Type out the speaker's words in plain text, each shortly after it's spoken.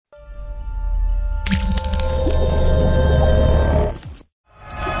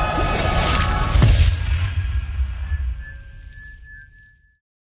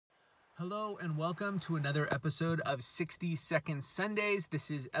welcome to another episode of 60 Second Sundays. This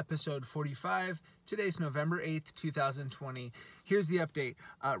is episode 45. Today's November 8th, 2020. Here's the update.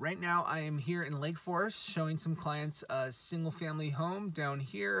 Right now I am here in Lake Forest showing some clients a single family home down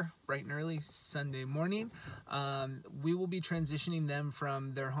here bright and early Sunday morning. We will be transitioning them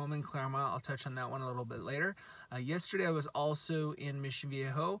from their home in Claremont. I'll touch on that one a little bit later. Yesterday I was also in Mission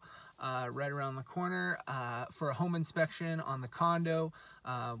Viejo, right around the corner for a home inspection on the condo.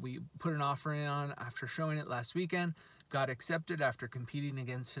 We put an offer in on after showing it last weekend, got accepted after competing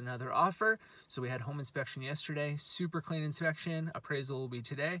against another offer. So we had home inspection yesterday, super clean inspection. Appraisal will be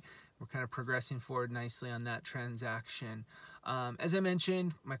today. We're kind of progressing forward nicely on that transaction. As I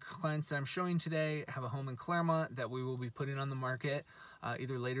mentioned, my clients that I'm showing today have a home in Claremont that we will be putting on the market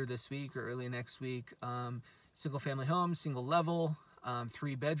either later this week or early next week. Single family home, single level,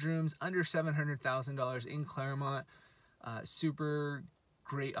 3 bedrooms, under $700,000 in Claremont. Super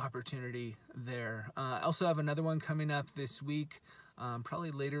great opportunity there. I also have another one coming up this week,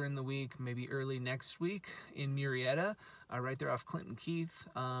 probably later in the week, maybe early next week in Murrieta, right there off Clinton Keith.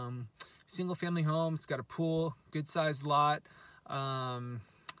 Single family home, it's got a pool, good sized lot,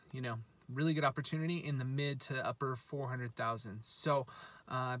 really good opportunity in the mid to upper 400,000. So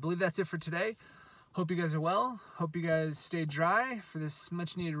I believe that's it for today. Hope you guys are well. Hope you guys stay dry for this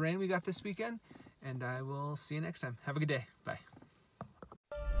much needed rain we got this weekend. And I will see you next time. Have a good day. Bye.